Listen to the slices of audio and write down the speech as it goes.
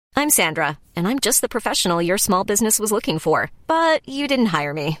I'm Sandra, and I'm just the professional your small business was looking for. But you didn't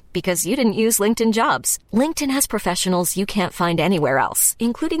hire me because you didn't use LinkedIn Jobs. LinkedIn has professionals you can't find anywhere else,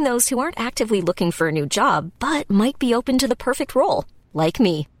 including those who aren't actively looking for a new job, but might be open to the perfect role, like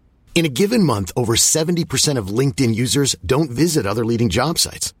me. In a given month, over 70% of LinkedIn users don't visit other leading job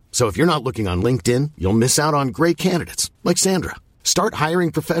sites. So if you're not looking on LinkedIn, you'll miss out on great candidates like Sandra. Start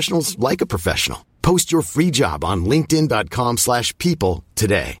hiring professionals like a professional. Post your free job on linkedin.com/people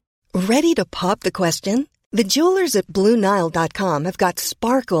today. Ready to pop the question? The jewelers at BlueNile.com have got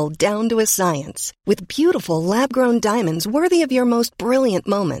sparkle down to a science with beautiful lab-grown diamonds worthy of your most brilliant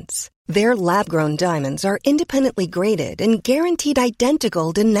moments. Their lab-grown diamonds are independently graded and guaranteed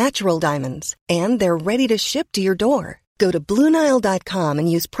identical to natural diamonds, and they're ready to ship to your door. Go to BlueNile.com and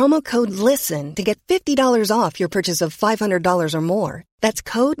use promo code LISTEN to get $50 off your purchase of $500 or more. That's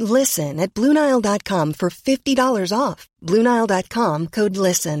code LISTEN at BlueNile.com for $50 off. BlueNile.com, code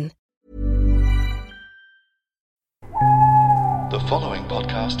LISTEN. The following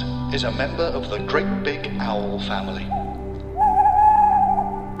podcast is a member of the Great Big Owl family.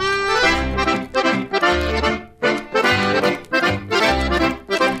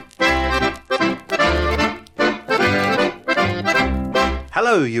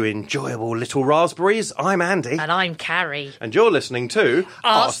 Hello, you enjoyable little raspberries. I'm Andy. And I'm Carrie. And you're listening to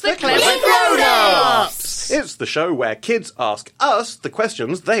Ask the Clever Grown-Ups! It's the show where kids ask us the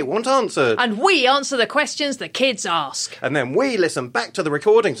questions they want answered. And we answer the questions the kids ask. And then we listen back to the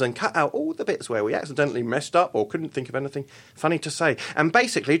recordings and cut out all the bits where we accidentally messed up or couldn't think of anything funny to say. And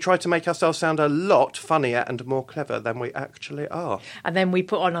basically try to make ourselves sound a lot funnier and more clever than we actually are. And then we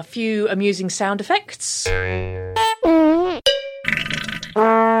put on a few amusing sound effects.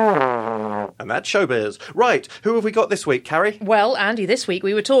 And that's showbiz. Right, who have we got this week, Carrie? Well, Andy, this week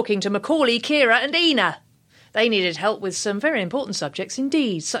we were talking to Macaulay, Kira and Ina. They needed help with some very important subjects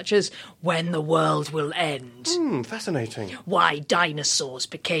indeed, such as when the world will end. Fascinating. Why dinosaurs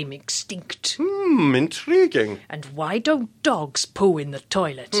became extinct. Intriguing. And why don't dogs poo in the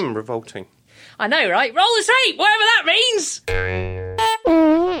toilet? Revolting. I know, right? Roll the tape, whatever that means!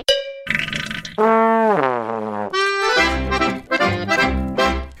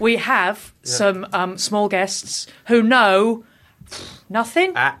 We have some small guests who know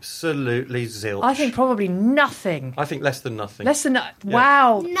nothing. Absolutely zilch. I think probably nothing. I think less than nothing. Less than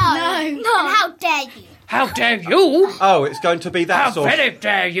wow. No. And how dare you? How dare you? Oh, it's going to be that How sort of... very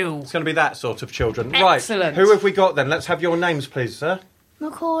dare you? It's going to be that sort of children. Excellent. Right, who have we got then? Let's have your names, please, sir.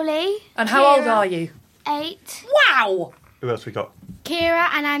 Macaulay. And how old are you? 8. Wow. Who else we got? Kira,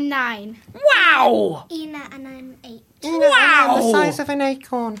 and I'm 9. Wow. Ina, and I'm 8. Wow. The size of an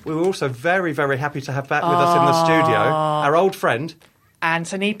acorn. We were also very, very happy to have back with us in the studio our old friend...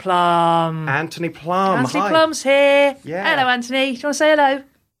 Anthony Plum. Anthony Plum. Anthony Hi. Plum's here. Yeah. Hello, Anthony. Do you want to say hello?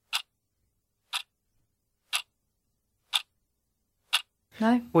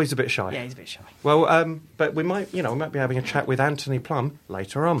 No? Well, he's a bit shy. Yeah, he's a bit shy. Well, but we might be having a chat with Anthony Plum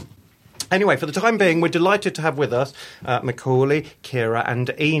later on. Anyway, for the time being, we're delighted to have with us Macaulay, Kira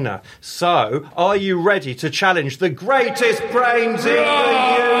and Ina. So, are you ready to challenge the greatest brains in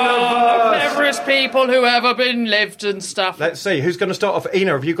the universe? Cleverest people who ever been lived and stuff. Let's see, who's going to start off?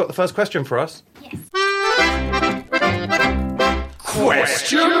 Ina, have you got the first question for us? Yes.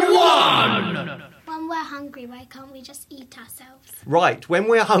 Question 1! When we're hungry, why can't we just eat ourselves? Right, when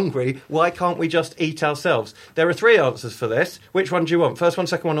we're hungry, why can't we just eat ourselves? There are 3 answers for this. Which one do you want? First one,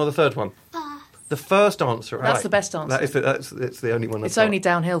 second one, or the third one? The first answer, right. That's the best answer. It's the only one. It's only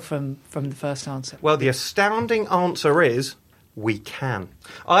downhill from the first answer. Well, the astounding answer is we can.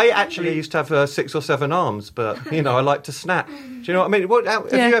 I actually used to have 6 or 7 arms, but, I like to snack. Do you know what I mean?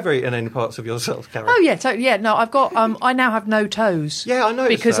 Have you ever eaten any parts of yourself, Karen? Oh, yeah, totally. Yeah, no, I've got... I now have no toes. Yeah, I know.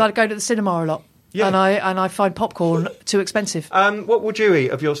 Because I go to the cinema a lot. Yeah. And I find popcorn too expensive. What would you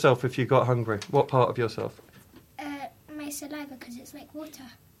eat of yourself if you got hungry? What part of yourself? My saliva, because it's like water.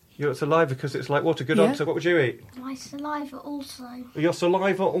 Your saliva, because it's like water. Good Yeah. answer. What would you eat? My saliva also. Your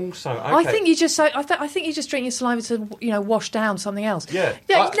saliva also. Okay. I think you just say. I think you just drink your saliva to wash down something else. Yeah.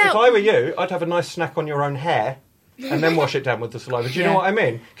 Now, If I were you, I'd have a nice snack on your own hair and then wash it down with the saliva. Do you know what I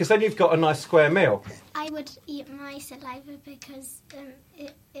mean? Because then you've got a nice square meal. I would eat my saliva because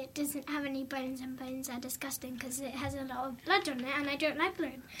it doesn't have any bones, and bones are disgusting because it has a lot of blood on it, and I don't like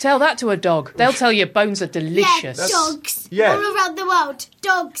blood. Tell that to a dog. They'll tell you bones are delicious. Yeah, dogs. Yeah. All around the world.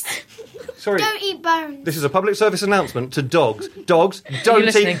 Dogs. Sorry. Don't eat bones. This is a public service announcement to dogs. Dogs, don't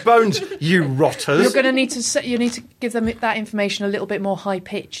listening? eat bones, you rotters. You're going to need to give them that information a little bit more high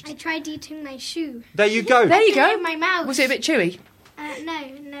pitched. I tried eating my shoe. There you go. There you Put it go. in my mouth. Was it a bit chewy? No,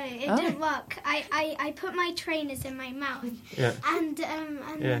 it didn't work. I put my trainers in my mouth, and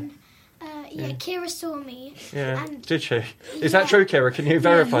then Kira saw me. Yeah, and did she? Is that true, Kira? Can you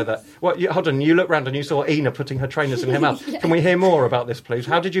verify that? Hold on, you looked round and you saw Ina putting her trainers in her mouth. Can we hear more about this, please?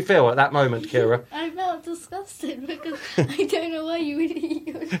 How did you feel at that moment, Kira? I felt disgusted because I don't know why you would eat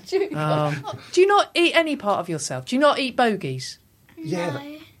your chewing. Do you not eat any part of yourself? Do you not eat bogies? Yeah.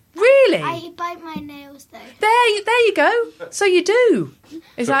 No. Really? I bite my nails though. There you go. So you do.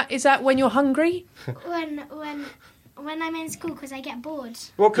 Is that when you're hungry? When I'm in school because I get bored.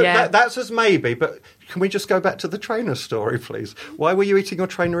 Well, Yeah. that's as maybe, but can we just go back to the trainer story, please? Why were you eating your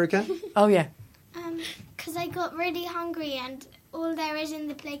trainer again? Oh, yeah. Because I got really hungry and all there is in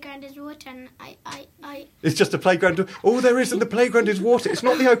the playground is water, and I It's just a playground. All there is in the playground is water. It's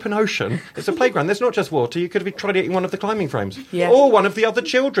not the open ocean. It's a playground. There's not just water. You could have tried eating one of the climbing frames. Yeah. Or one of the other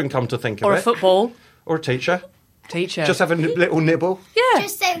children, come to think of Or it. a football Or a teacher. teacher. Just have a little nibble. Yeah.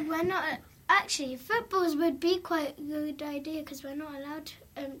 just say we're not. Actually, footballs would be quite a good idea because we're not allowed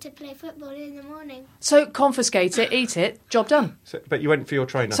to play football in the morning. So confiscate it, eat it, job done. But you went for your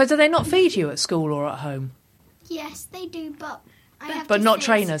trainer. So do they not feed you at school or at home? Yes, they do, but I have But to not say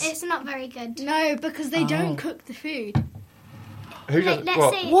trainers. It's not very good. No, because they don't cook the food. Who does Let's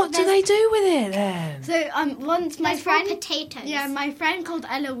what? say What do there's- they do with it then? So once my there's raw friend, potatoes. yeah, my friend called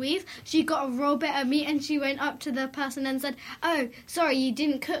Eloise, she got a raw bit of meat and she went up to the person and said, "Oh, sorry, you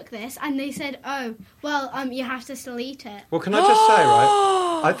didn't cook this." And they said, "Oh, well, you have to still eat it." Well, can I just say,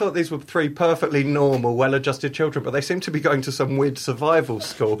 right, I thought these were three perfectly normal, well-adjusted children, but they seem to be going to some weird survival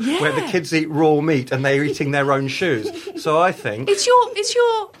school where the kids eat raw meat and they're eating their own shoes. So I think Is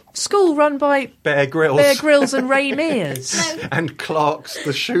your school run by Bear Grylls, Bear Grylls and Ray Mears? and Clark's,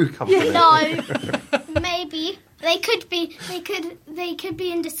 the shoe company. No, maybe they could be. They could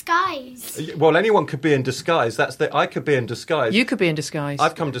be in disguise. Well, anyone could be in disguise. I could be in disguise. You could be in disguise.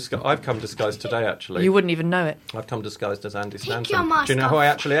 I've come disguised today, actually. You wouldn't even know it. I've come disguised as Andy Stanton. your mask Do you know off. who I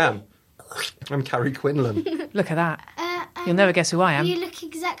actually am? I'm Carrie Quinlan. Look at that. You'll never guess who I am. You look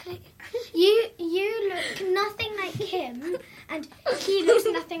exactly. You look nothing like him, and he looks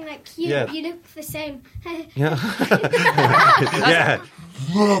nothing like you. Yeah. You look the same. Yeah. Yeah.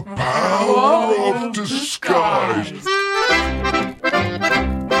 Power of disguise.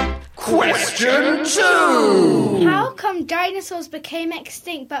 Question 2. How come dinosaurs became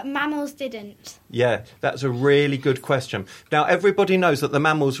extinct but mammals didn't? Yeah, that's a really good question. Now, everybody knows that the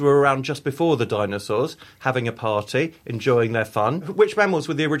mammals were around just before the dinosaurs, having a party, enjoying their fun. Which mammals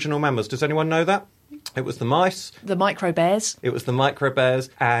were the original mammals? Does anyone know that? It was the mice, The micro bears. it was the micro bears,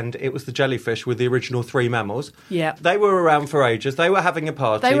 and it was the jellyfish with the original three mammals. Yeah. They were around for ages. They were having a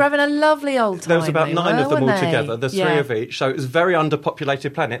party. They were having a lovely old time. There was about they 9 were, of them all weren't they? together. There's Yeah. 3 of each. So it was a very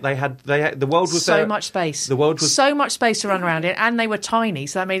underpopulated planet. The world was so there. much space. The world was so much space to run around in, and they were tiny,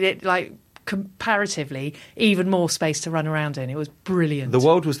 so that made it like comparatively even more space to run around in. It was brilliant. The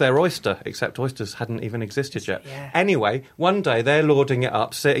world was their oyster, except oysters hadn't even existed yet. Yeah. Anyway, one day they're lording it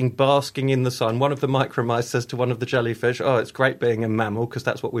up, sitting, basking in the sun. One of the micromice says to one of the jellyfish, "Oh, it's great being a mammal, because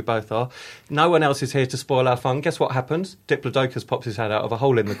that's what we both are. No one else is here to spoil our fun." Guess what happens? Diplodocus pops his head out of a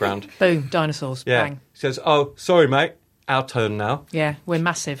hole in the ground. Boom, dinosaurs. Yeah. Bang. He says, "Oh, sorry, mate. Our turn now." Yeah, we're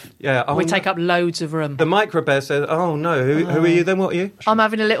massive. Yeah. Oh, we no. take up loads of room. The micro bear says, "Oh, no. Who are you then? What are you?" I'm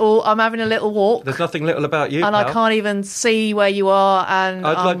having a little walk, There's nothing little about you, and pal. I can't even see where you are. And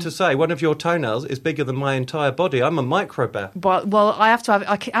I'd like to say, one of your toenails is bigger than my entire body. I'm a micro bear. Well, I have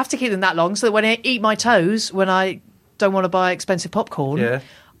to keep them that long so that when I eat my toes, when I don't want to buy expensive popcorn, Yeah.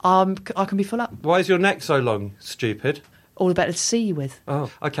 I can be full up. Why is your neck so long, stupid? All the better to see you with. Oh,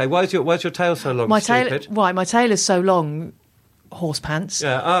 okay. Why's your tail so long, My tail, stupid? right? My tail is so long. Horse pants.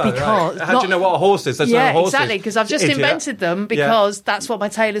 Yeah. Oh, because right. How do you know what a horse is? There's yeah, no horses. exactly. Because I've just Idiot. invented them because that's what my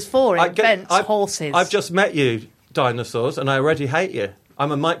tail is for. It invents horses. I've just met you, dinosaurs, and I already hate you.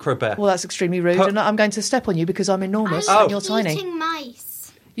 I'm a micro bear. Well, that's extremely rude, and I'm going to step on you because I'm enormous I like and you're tiny. eating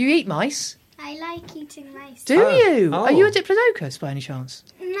mice. You eat mice? I like eating mice. Do you? Oh. Are you a diplodocus by any chance?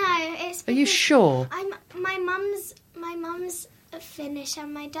 No, it's. Are you because sure? My mum's Finnish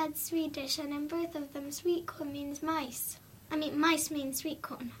and my dad's Swedish, and in both of them, sweet corn means mice. I mean, mice means sweet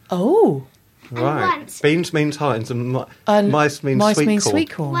corn. Oh. Right. once- Beans means Heinz, and And mice means mice sweet means corn. sweet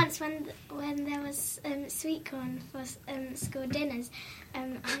corn. Once when there was sweet corn for school dinners,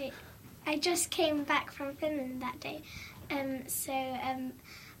 I just came back from Finland that day, so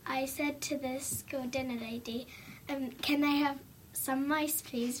I said to the school dinner lady, can I have some mice,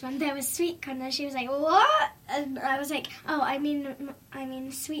 please, when there was sweet corn. And she was like, what? And I was like, oh, I mean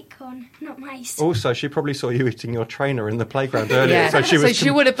sweet corn, not mice. Also, she probably saw you eating your trainer in the playground earlier, Yeah. so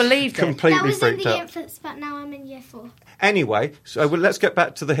she would have believed it. completely That was in freaked the out. infants, but now I'm in year 4. Anyway, so let's get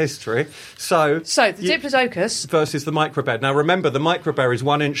back to the history. So the Diplodocus versus the microbear. Now, remember, the microbear is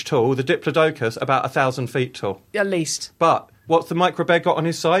 1 inch tall, the Diplodocus about 1,000 feet tall. at least. But what's the microbear got on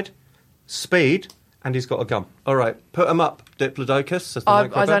his side? Speed, and he's got a gun. All right, put him up, Diplodocus, says the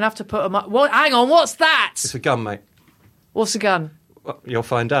microbear. I don't have to put them up. What? Hang on, what's that? It's a gun, mate. What's a gun? Well, you'll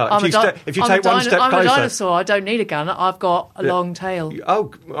find out. I'm If you take one step I'm closer... a dinosaur. I don't need a gun. I've got a long tail.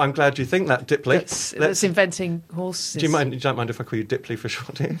 Oh, I'm glad you think that, Dipley. That's inventing horses. You don't mind if I call you Dipley for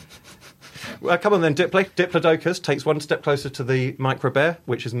short, do you? Well, come on then, Dipley. Diplodocus takes one step closer to the microbear,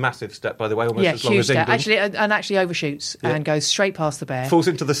 which is a massive step, by the way, almost as long huge as England. step. Actually overshoots and goes straight past the bear. Falls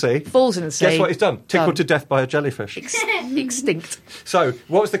into the sea. Falls in the sea. Guess what he's done? Tickled to death by a jellyfish. Extinct. So,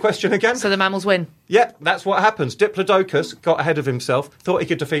 what was the question again? So the mammals win. Yep, that's what happens. Diplodocus got ahead of himself, thought he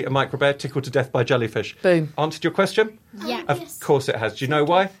could defeat a microbear, tickled to death by a jellyfish. Boom. Answered your question? Yeah. Of course it has. Do you know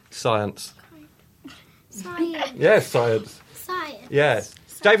why? Science. Science. Yes, science. Science. Yes.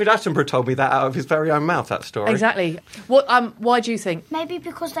 David Attenborough told me that out of his very own mouth, that story. Exactly. What? Why do you think? Maybe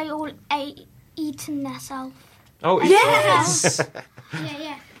because they all eaten themselves. Oh, Yes.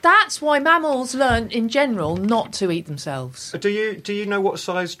 Yeah. That's why mammals learn in general not to eat themselves. Do you know what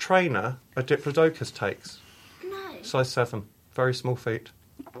size trainer a Diplodocus takes? No. Size 7. Very small feet.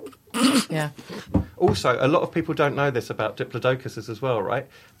 Yeah. Also, a lot of people don't know this about Diplodocuses as well, right?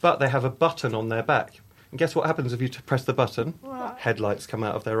 But they have a button on their back. And guess what happens if you press the button? What? Headlights come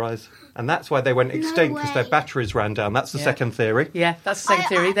out of their eyes. And that's why they went extinct, because their way. batteries ran down. That's the second theory. Yeah, that's the second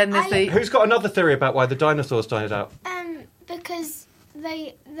theory. Then there's the... Who's got another theory about why the dinosaurs died out? Because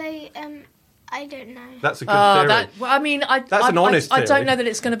they I don't know. That's a good theory. That's an honest I theory. don't know that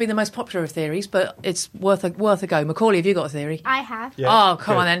it's going to be the most popular of theories, but it's worth a go. Macaulay, have you got a theory? I have. Yeah, Oh,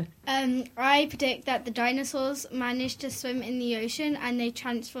 come on then. I predict that the dinosaurs managed to swim in the ocean and they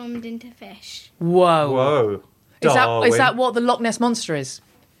transformed into fish. Whoa. Whoa. Is Darwin. that what the Loch Ness Monster is?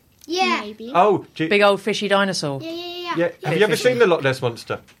 Yeah. Maybe. Oh, Big old fishy dinosaur. Yeah. Have you ever seen the Loch Ness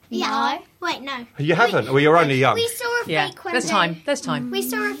Monster? Yeah. Wait, no. You haven't? Well, you're only young. We saw a Yeah, fake one. there's time. There's time. We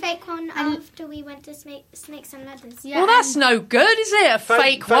saw a fake one after we went to Snakes and Ladders. Yeah. Well, that's no good, is it? A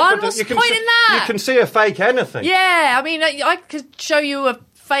fake one? What's the point in that? You can see a fake anything. Yeah, I mean, I could show you a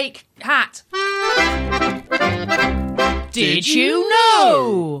fake hat. Did you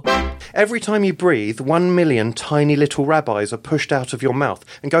know? Every time you breathe, 1 million tiny little rabbis are pushed out of your mouth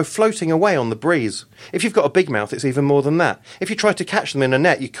and go floating away on the breeze. If you've got a big mouth, it's even more than that. If you try to catch them in a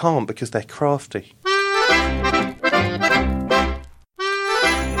net, you can't because they're crafty.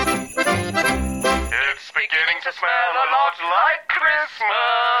 It's beginning to smell a lot like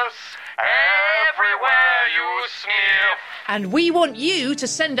Christmas. Everywhere you sniff. And we want you to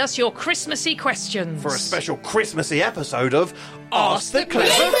send us your Christmassy questions. For a special Christmassy episode of Ask the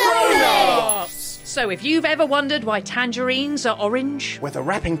Clever Grown-Ups. So if you've ever wondered why tangerines are orange, Whether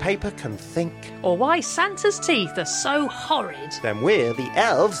wrapping paper can think, or why Santa's teeth are so horrid, then we're the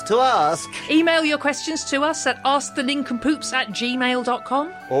elves to ask. email your questions to us at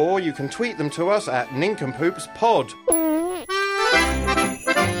askthenincompoops@gmail.com. Or you can tweet them to us at Nincompoops_pod.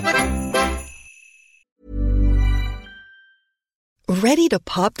 Ready to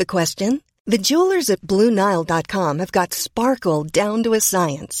pop the question? The jewelers at BlueNile.com have got sparkle down to a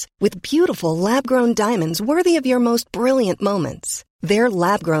science with beautiful lab-grown diamonds worthy of your most brilliant moments. Their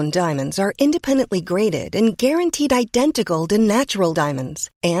lab-grown diamonds are independently graded and guaranteed identical to natural diamonds,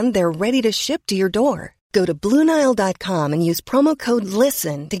 and they're ready to ship to your door. Go to BlueNile.com and use promo code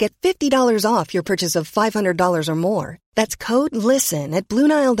LISTEN to get $50 off your purchase of $500 or more. That's code LISTEN at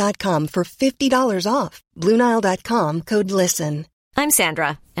BlueNile.com for $50 off. BlueNile.com, code LISTEN. I'm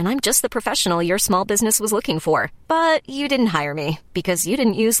Sandra, and I'm just the professional your small business was looking for. But you didn't hire me because you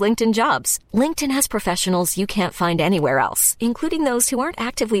didn't use LinkedIn Jobs. LinkedIn has professionals you can't find anywhere else, including those who aren't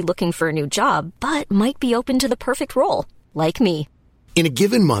actively looking for a new job, but might be open to the perfect role, like me. In a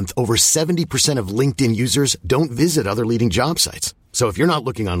given month, over 70% of LinkedIn users don't visit other leading job sites. So if you're not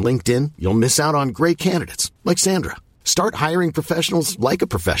looking on LinkedIn, you'll miss out on great candidates like Sandra. Start hiring professionals like a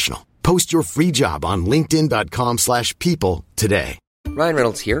professional. Post your free job on linkedin.com/people today. Ryan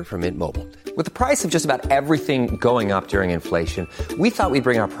Reynolds here from Mint Mobile. With the price of just about everything going up during inflation, we thought we'd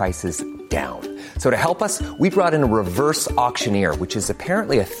bring our prices down. So to help us, we brought in a reverse auctioneer, which is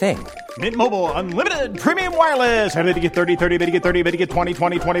apparently a thing. Mint Mobile Unlimited Premium Wireless. Ready to get 30, 30, bit to get 30, bit to get 20,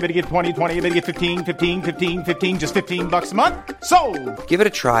 20, 20, bit to get 20, 20, bit to get 15, 15, 15, 15, just $15 a month? Sold! Give it a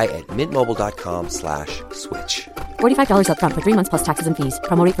try at mintmobile.com/switch. $45 up front for 3 months plus taxes and fees.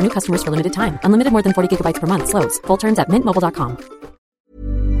 Promo rate for new customers for limited time. Unlimited more than 40 gigabytes per month. Slows full terms at mintmobile.com.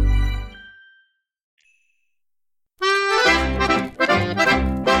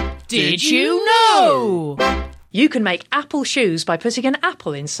 Did you know? You can make apple shoes by putting an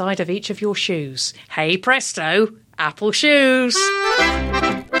apple inside of each of your shoes. Hey presto, apple shoes.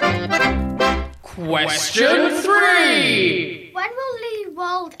 Question 3. When will the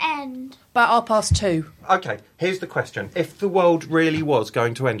world end? About 2:30. Okay, here's the question. If the world really was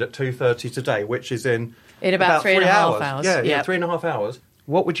going to end at 2:30 today, which is in about 3.5 hours. Yeah, Yep. 3.5 hours.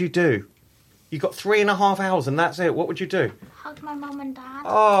 What would you do? You got 3.5 hours and that's it. What would you do? Hug my mum and dad.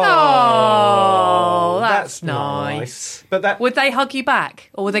 Oh, that's nice. But that would they hug you back,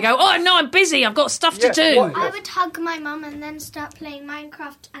 or would they go, "Oh no, I'm busy. I've got stuff to do"? I would hug my mum and then start playing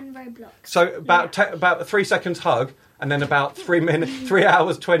Minecraft and Roblox. So about about a 3 seconds hug, and then about 3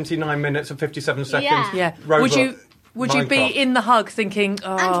 hours, 29 minutes and 57 seconds. Yeah. Roblox, Would you be Minecraft. in the hug thinking,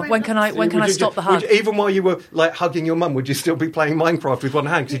 "Oh, when can I stop the hug"? Even while you were like hugging your mum, would you still be playing Minecraft with one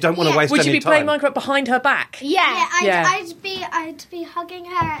hand because you don't want to waste any time? Would you be playing Minecraft behind her back? I'd be hugging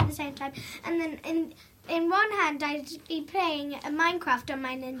her at the same time, and then in one hand I'd be playing a Minecraft on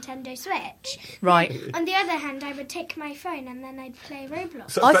my Nintendo Switch. Right. On the other hand, I would take my phone and then I'd play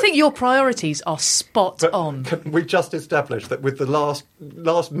Roblox. I think your priorities are spot on. We just established that with the last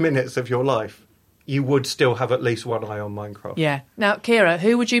minutes of your life, you would still have at least one eye on Minecraft. Yeah. Now, Kira,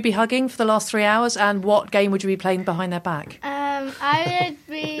 who would you be hugging for the last 3 hours, and what game would you be playing behind their back? I would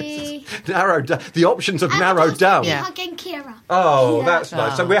be... Narrowed down. The options have narrowed down. I'd be hugging Kira. Oh, that's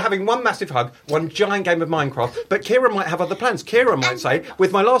nice. So we're having one massive hug, one giant game of Minecraft, but Kira might have other plans. Kira might say,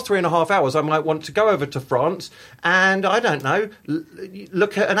 with my last 3.5 hours, I might want to go over to France and, I don't know,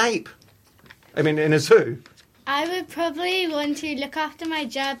 look at an ape. I mean, in a zoo. I would probably want to look after my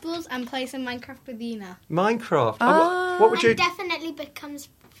gerbils and play some Minecraft with Ina. Minecraft. What would you... Definitely becomes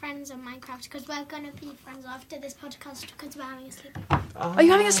friends on Minecraft because we're going to be friends after this podcast because we're having a sleepover. Are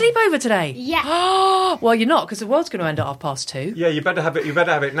you having a sleepover today? Yeah. Well, you're not, because the world's going to end at 2:30. Yeah, you better have it. You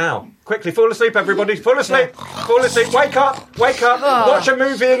better have it now. Quickly, fall asleep, everybody. Fall asleep. Fall asleep. Wake up. Wake up. Watch a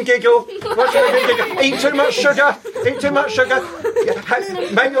movie and giggle. Watch a movie and giggle. Eat too much sugar. Eat too much sugar.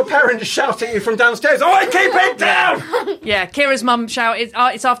 Make your parents shout at you from downstairs. Oh, keep it down. Yeah, Kira's mum shouted,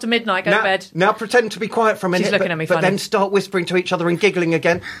 it's after midnight, go to bed. Now pretend to be quiet for a minute. She's looking at me but funny. then start whispering to each other and giggling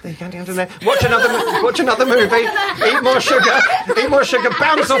again. There you go, down there. Watch another movie. Eat more sugar. Eat more sugar.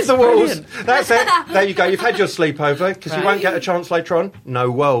 Bounce off the walls. Brilliant. That's it. There you go. You've had your sleepover because you won't get a chance later on. No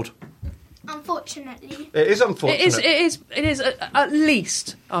world. Unfortunately. It is unfortunate. It is at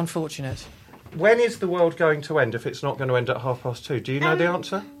least unfortunate. When is the world going to end if it's not going to end at 2:30? Do you know the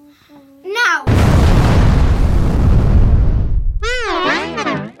answer? Now.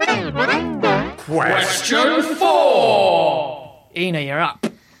 Question 4. Ina, you're up.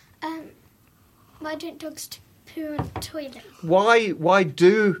 Why don't dogs poo on the toilet? Why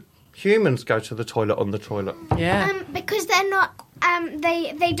do humans go to the toilet on the toilet? Yeah. Because they're not.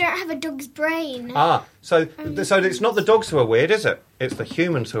 They don't have a dog's brain. So it's not the dogs who are weird, is it? It's the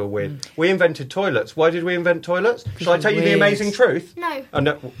humans who are weird. We invented toilets. Why did we invent toilets? Shall I tell you the amazing truth? No.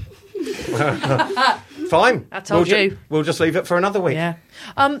 No. Fine. I told you. We'll just leave it for another week. Yeah.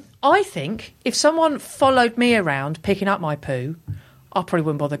 I think if someone followed me around picking up my poo, I probably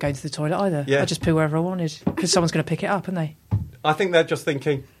wouldn't bother going to the toilet either. Yeah. I'd just poo wherever I wanted because someone's going to pick it up, aren't they? I think they're just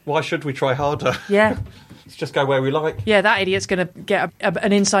thinking, why should we try harder? Yeah. Let's just go where we like. Yeah, that idiot's going to get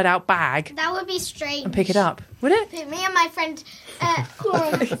an inside-out bag That would be strange. and pick it up. Would it? Me and my friend,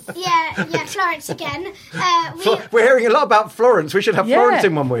 Florence again. We're hearing a lot about Florence. We should have Florence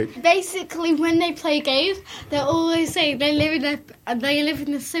in 1 week. Basically, when they play games, they're always saying they live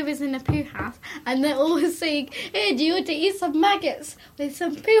in the sewers in a poo house, and they're always saying, "Hey, do you want to eat some maggots with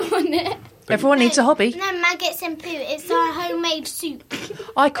some poo on it?" Everyone needs a hobby. No, maggots and poo. It's our homemade soup.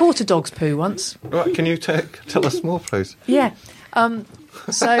 I caught a dog's poo once. Right, can you tell us more, please? Yeah.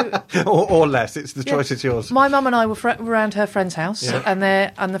 So or less. It's the choice is yours. my mum and I were around her friend's house, Yeah. and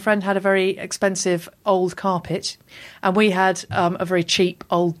the friend had a very expensive old carpet, and we had a very cheap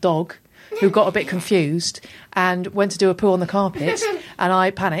old dog who got a bit confused and went to do a poo on the carpet, and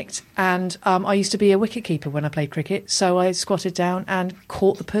I panicked, and I used to be a wicketkeeper when I played cricket, so I squatted down and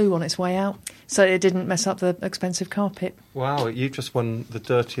caught the poo on its way out, so it didn't mess up the expensive carpet. Wow, you just won the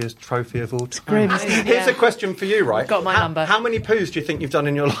dirtiest trophy of all time. grim, isn't it? Here's Yeah. a question for you, right? Got my number. How many poos do you think you've done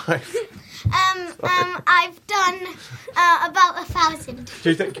in your life? I've done about 1,000. Do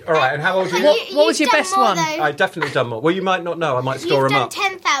you think? All right, and how old are you? What was your best one? I definitely done more. Well, you might not know. I might store them up.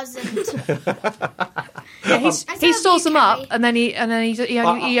 You've done 10,000. Yeah, he stores them up, and then he only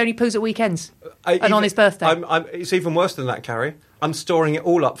poos at weekends and on his birthday. It's even worse than that, Carrie. I'm storing it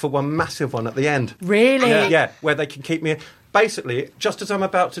all up for one massive one at the end. Really? Yeah, where they can keep me. Basically, just as I'm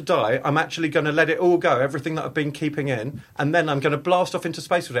about to die, I'm actually going to let it all go, everything that I've been keeping in, and then I'm going to blast off into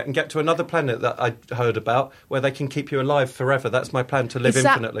space with it and get to another planet that I heard about where they can keep you alive forever. That's my plan, to live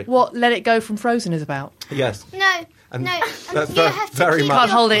infinitely. Is that what Let It Go from Frozen is about? Yes. No. And no, that's you have to very keep much.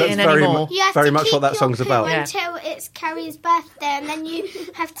 Can't hold it in anymore. You have very to much keep what that your song's poo about. until it's Carrie's birthday, and then you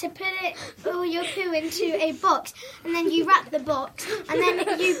have to put all your poo into a box, and then you wrap the box, and then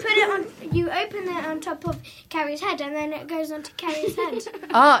you put it on. You open it on top of Carrie's head, and then it goes onto Carrie's head.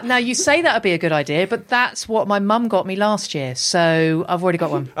 Now you say that would be a good idea, but that's what my mum got me last year, so I've already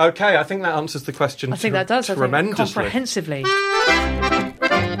got one. Okay, I think that answers the question. I think that does. Tremendously. Comprehensively.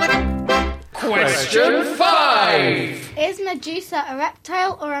 Question 5. Is Medusa a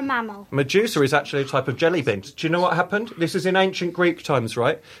reptile or a mammal? Medusa is actually a type of jelly bean. Do you know what happened? This is in ancient Greek times,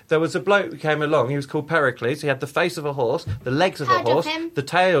 right? There was a bloke who came along. He was called Pericles. He had the face of a horse, the legs of a horse, the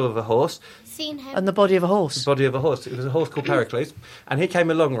tail of a horse. Seen him. And the body of a horse. The body of a horse. It was a horse called Pericles. And he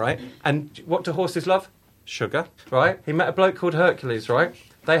came along, right? And what do horses love? Sugar, right? He met a bloke called Hercules, right?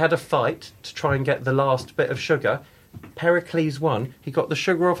 They had a fight to try and get the last bit of sugar. Pericles won. He got the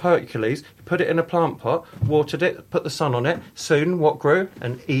sugar of Hercules, put it in a plant pot, watered it, put the sun on it. Soon, what grew?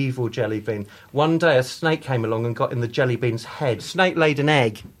 An evil jelly bean. One day, a snake came along and got in the jelly bean's head. Snake laid an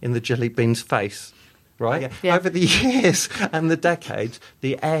egg in the jelly bean's face, right? Yeah. Over the years and the decades,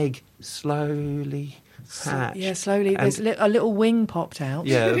 the egg slowly hatched. Slowly. There's a little wing popped out.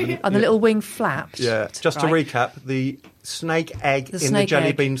 Yeah. And the little wing flapped. Yeah. Just to recap, the snake egg in the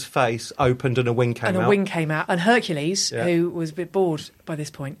jelly bean's face opened and a wing came out. And a wing came out. And Hercules, who was a bit bored by this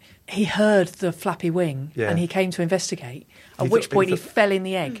point, he heard the flappy wing and he came to investigate, at which point he fell in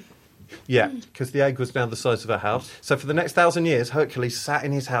the egg. Yeah, because the egg was now the size of a house. So for the next 1,000 years, Hercules sat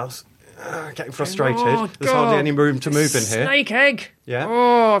in his house, getting frustrated. There's hardly any room to move in here. Snake egg! Yeah.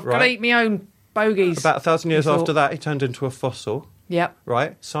 Oh, I've got to eat my own bogies. About 1,000 years after that, he turned into a fossil. Yep.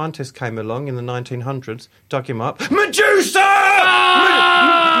 Right? Scientists came along in the 1900s, dug him up. Medusa!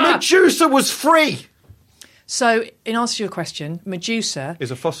 Medusa was free! So, in answer to your question, Medusa is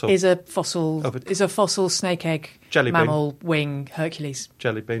a fossil. Is a fossil snake egg jelly mammal wing Hercules.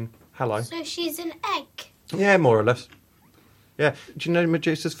 Jelly bean. Hello. So she's an egg? Yeah, more or less. Yeah. Do you know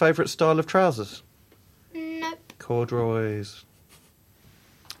Medusa's favourite style of trousers? Nope. Corduroys.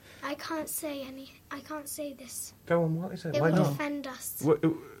 I can't say this. Go on, what is it? It Why would not? offend us.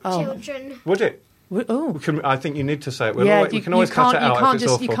 Children. Would it? Oh. I think you need to say it. We can always cut it out if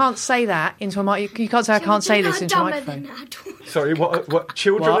it's awful. You can't say that into a microphone. You can't say, I can't say this into a microphone. Sorry, what?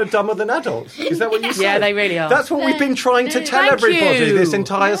 Children are dumber than adults? Is that what you said? Yeah, they really are. That's what we've been trying to tell everybody this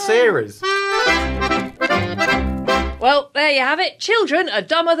entire series. Well, there you have it. Children are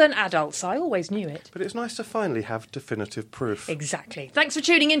dumber than adults. I always knew it. But it's nice to finally have definitive proof. Exactly. Thanks for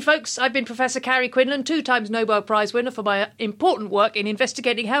tuning in, folks. I've been Professor Carrie Quinlan, 2 times Nobel Prize winner for my important work in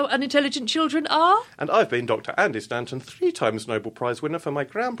investigating how unintelligent children are. And I've been Dr. Andy Stanton, 3 times Nobel Prize winner for my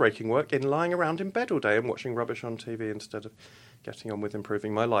groundbreaking work in lying around in bed all day and watching rubbish on TV instead of getting on with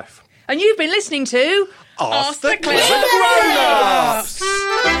improving my life. And you've been listening to... Ask the Clever Grown-Ups!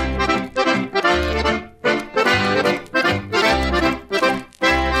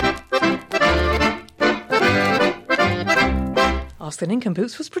 Ask the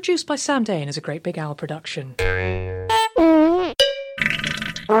Nincompoops was produced by Sam Day and is a Great Big Owl production. Bye!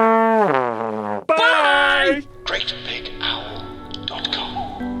 GreatBigOwl.com.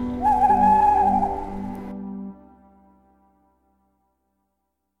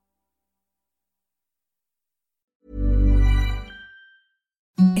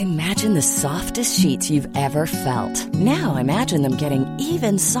 Imagine the softest sheets you've ever felt. Now imagine them getting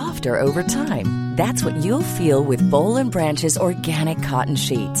even softer over time. That's what you'll feel with Boll & Branch's organic cotton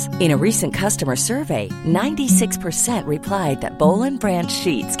sheets. In a recent customer survey, 96% replied that Boll & Branch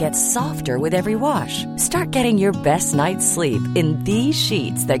sheets get softer with every wash. Start getting your best night's sleep in these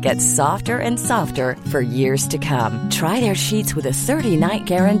sheets that get softer and softer for years to come. Try their sheets with a 30-night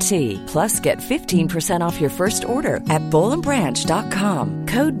guarantee. Plus, get 15% off your first order at bollandbranch.com.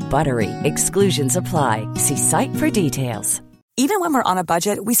 Code BUTTERY. Exclusions apply. See site for details. Even when we're on a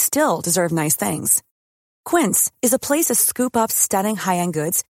budget, we still deserve nice things. Quince is a place to scoop up stunning high-end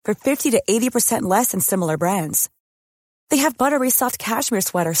goods for 50 to 80% less than similar brands. They have buttery soft cashmere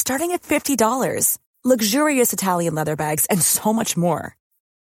sweaters starting at $50, luxurious Italian leather bags, and so much more.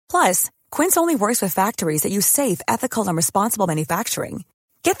 Plus, Quince only works with factories that use safe, ethical, and responsible manufacturing.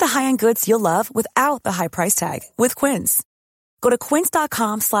 Get the high-end goods you'll love without the high price tag with Quince. Go to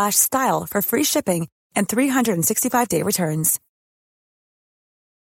quince.com/style for free shipping and 365-day returns.